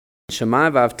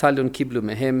Shemaiah v'Avtalion kiblu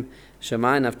mehem.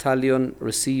 Shemaiah and Avtalion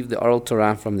received the oral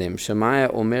Torah from them.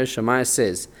 Shemaiah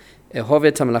says,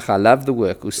 Ehovet hamelacha, love the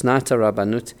work, usnata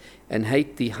rabbanut, and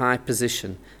hate the high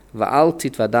position, va'al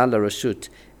titvada larashut,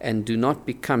 and do not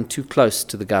become too close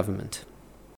to the government.